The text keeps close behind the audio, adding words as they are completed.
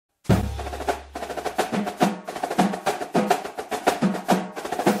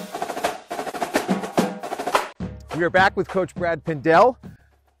We are back with Coach Brad Pindel.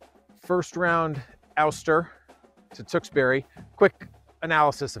 First round ouster to Tewksbury. Quick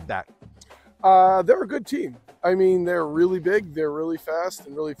analysis of that. They're a good team. I mean, they're really big, they're really fast,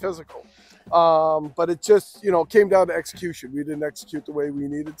 and really physical. But it just, came down to execution. We didn't execute the way we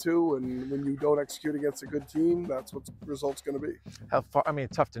needed to, and when you don't execute against a good team, that's what the result's going to be. How far? I mean,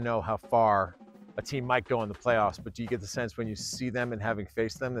 it's tough to know how far a team might go in the playoffs, but do you get the sense when you see them and having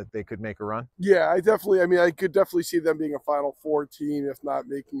faced them that they could make a run? Yeah, I could definitely see them being a Final Four team, if not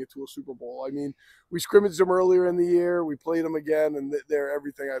making it to a Super Bowl. I mean, we scrimmaged them earlier in the year, we played them again, and they're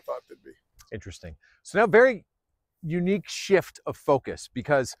everything I thought they'd be. Interesting. So now, very unique shift of focus,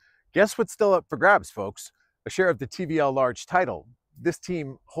 because guess what's still up for grabs, folks? A share of the TVL Large title. This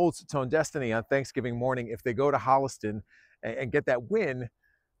team holds its own destiny on Thanksgiving morning. If they go to Holliston and get that win,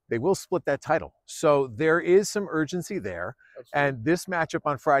 they will split that title. So there is some urgency there. Absolutely. And this matchup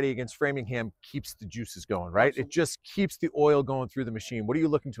on Friday against Framingham keeps the juices going, right? Absolutely. It just keeps the oil going through the machine. What are you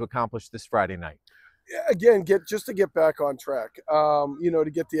looking to accomplish this Friday night? Again, just to get back on track,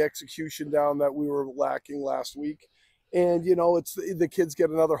 to get the execution down that we were lacking last week. And, it's the kids get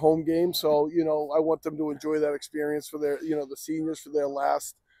another home game. So, I want them to enjoy that experience for their, the seniors for their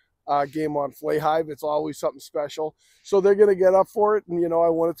last game on Flahive. It's always something special. So they're going to get up for it. And, I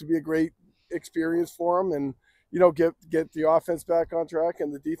want it to be a great experience for them and, get the offense back on track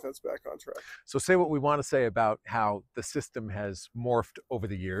and the defense back on track. So say what we want to say about how the system has morphed over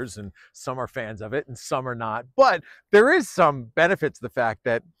the years, and some are fans of it and some are not. But there is some benefit to the fact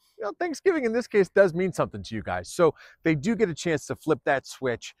that Thanksgiving in this case does mean something to you guys. So they do get a chance to flip that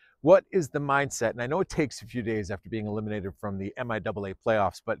switch. What is the mindset? And I know it takes a few days after being eliminated from the MIAA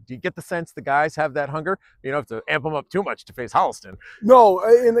playoffs, but do you get the sense the guys have that hunger? You don't have to amp them up too much to face Holliston. No,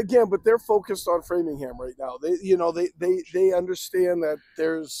 and again, but they're focused on Framingham right now. They understand that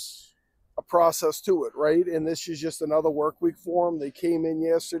there's a process to it, right? And this is just another work week for them. They came in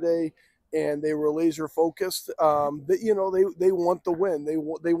yesterday and they were laser focused. They want the win.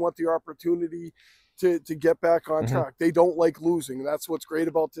 They want the opportunity to get back on track. They don't like losing. That's what's great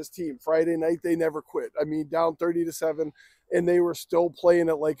about this team. Friday night, they never quit. I mean, down 30-7, and they were still playing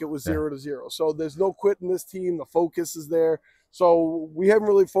it like it was 0-0. So there's no quitting this team. The focus is there. So we haven't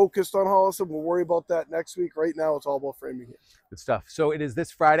really focused on Holliston. We'll worry about that next week. Right now, it's all about Framingham. Good stuff. So it is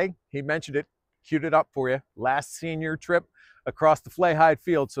this Friday. He mentioned it, queued it up for you. Last senior trip across the Flahive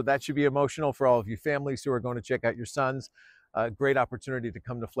Field. So that should be emotional for all of you families who are going to check out your sons. Great opportunity to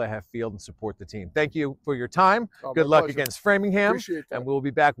come to Flahive Field and support the team. Thank you for your time. Good luck against Framingham. Appreciate that. And we'll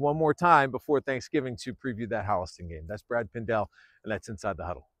be back one more time before Thanksgiving to preview that Holliston game. That's Brad Pindel, and that's Inside the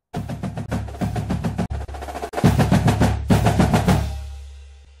Huddle.